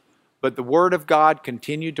history. But the word of God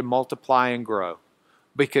continued to multiply and grow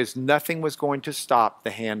because nothing was going to stop the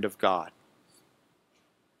hand of God.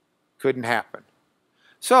 Couldn't happen.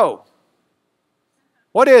 So,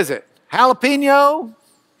 what is it? Jalapeno?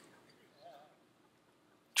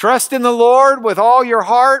 Trust in the Lord with all your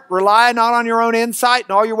heart. Rely not on your own insight.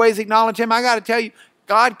 In all your ways acknowledge Him. I got to tell you,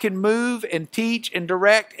 God can move and teach and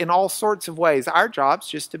direct in all sorts of ways. Our job's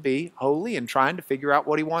just to be holy and trying to figure out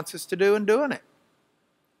what He wants us to do and doing it.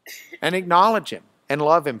 And acknowledge Him and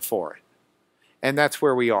love Him for it. And that's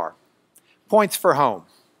where we are. Points for home.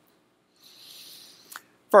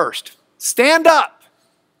 First, stand up.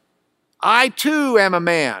 I too am a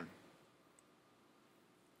man.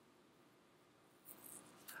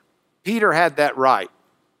 Peter had that right.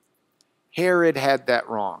 Herod had that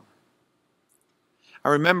wrong. I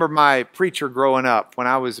remember my preacher growing up when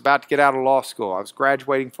I was about to get out of law school. I was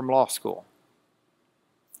graduating from law school.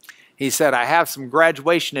 He said, I have some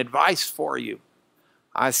graduation advice for you.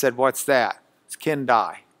 I said, what's that? It's Ken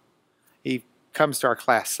Dye. He comes to our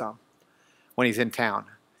class some when he's in town.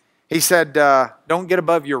 He said, don't get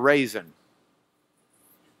above your raisin.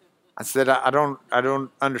 I said, I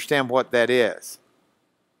don't understand what that is.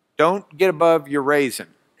 Don't get above your raisin.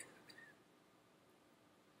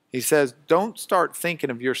 He says, don't start thinking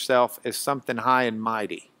of yourself as something high and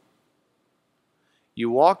mighty. You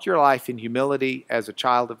walk your life in humility as a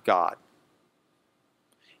child of God.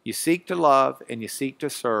 You seek to love and you seek to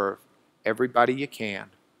serve everybody you can.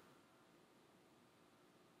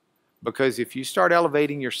 Because if you start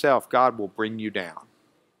elevating yourself, God will bring you down.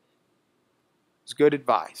 It's good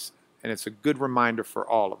advice, and it's a good reminder for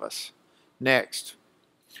all of us. Next,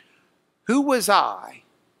 who was I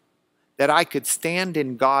that I could stand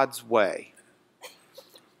in God's way?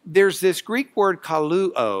 There's this Greek word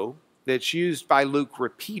kaluo that's used by Luke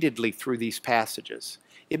repeatedly through these passages.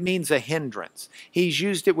 It means a hindrance. He's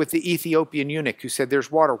used it with the Ethiopian eunuch who said,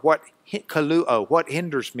 there's water. What kaluo? What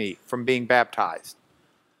hinders me from being baptized?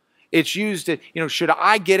 It's used to, should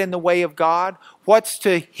I get in the way of God? What's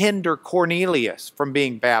to hinder Cornelius from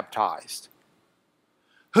being baptized?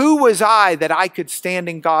 Who was I that I could stand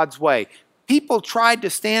in God's way? People tried to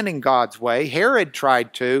stand in God's way. Herod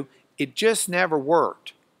tried to. It just never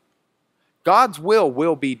worked. God's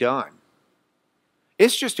will be done.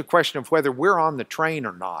 It's just a question of whether we're on the train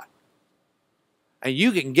or not. And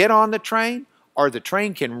you can get on the train or the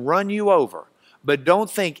train can run you over. But don't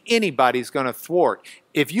think anybody's going to thwart.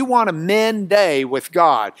 If you want a men day with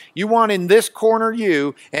God, you want in this corner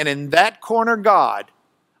you and in that corner God,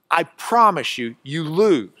 I promise you, you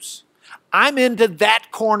lose. I'm into that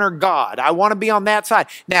corner God. I want to be on that side.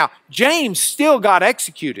 Now, James still got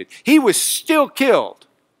executed. He was still killed.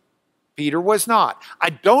 Peter was not. I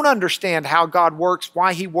don't understand how God works,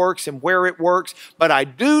 why He works, and where it works, but I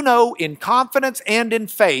do know in confidence and in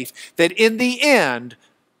faith that in the end,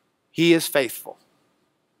 He is faithful.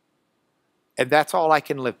 And that's all I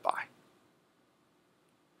can live by.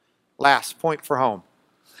 Last point for home.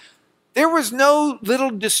 There was no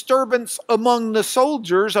little disturbance among the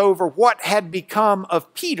soldiers over what had become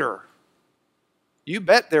of Peter. You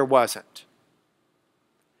bet there wasn't.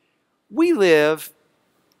 We live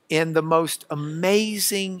in the most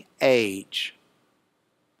amazing age.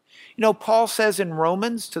 Paul says in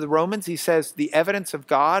Romans, to the Romans, he says, the evidence of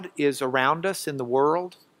God is around us in the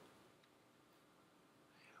world.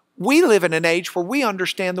 We live in an age where we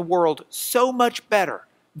understand the world so much better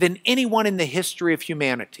than anyone in the history of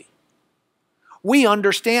humanity. We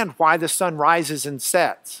understand why the sun rises and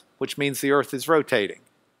sets, which means the earth is rotating.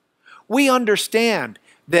 We understand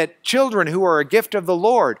that children who are a gift of the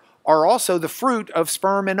Lord are also the fruit of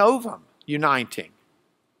sperm and ovum uniting.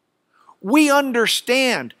 We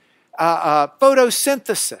understand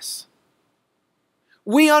photosynthesis.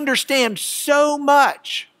 We understand so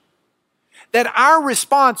much that our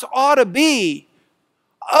response ought to be,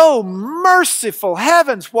 oh, merciful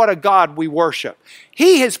heavens, what a God we worship.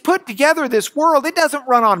 He has put together this world. It doesn't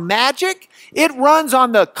run on magic. It runs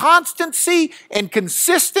on the constancy and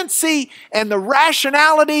consistency and the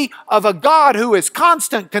rationality of a God who is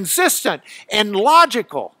constant, consistent, and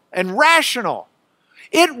logical and rational.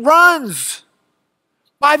 It runs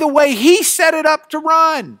by the way He set it up to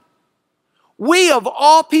run. We, of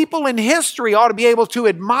all people in history, ought to be able to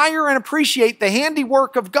admire and appreciate the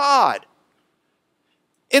handiwork of God,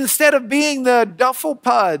 instead of being the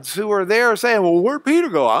duffelpuds who are there saying, well, where'd Peter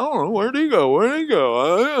go? I don't know. Where'd he go? Where'd he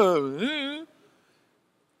go?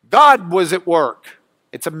 God was at work.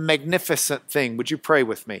 It's a magnificent thing. Would you pray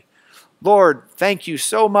with me? Lord, thank you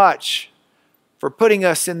so much for putting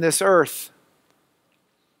us in this earth.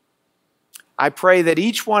 I pray that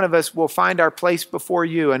each one of us will find our place before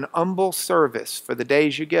you in humble service for the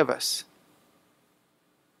days you give us.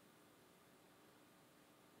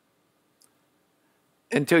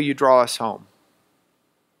 Until you draw us home.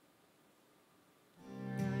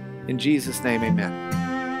 In Jesus' name, amen.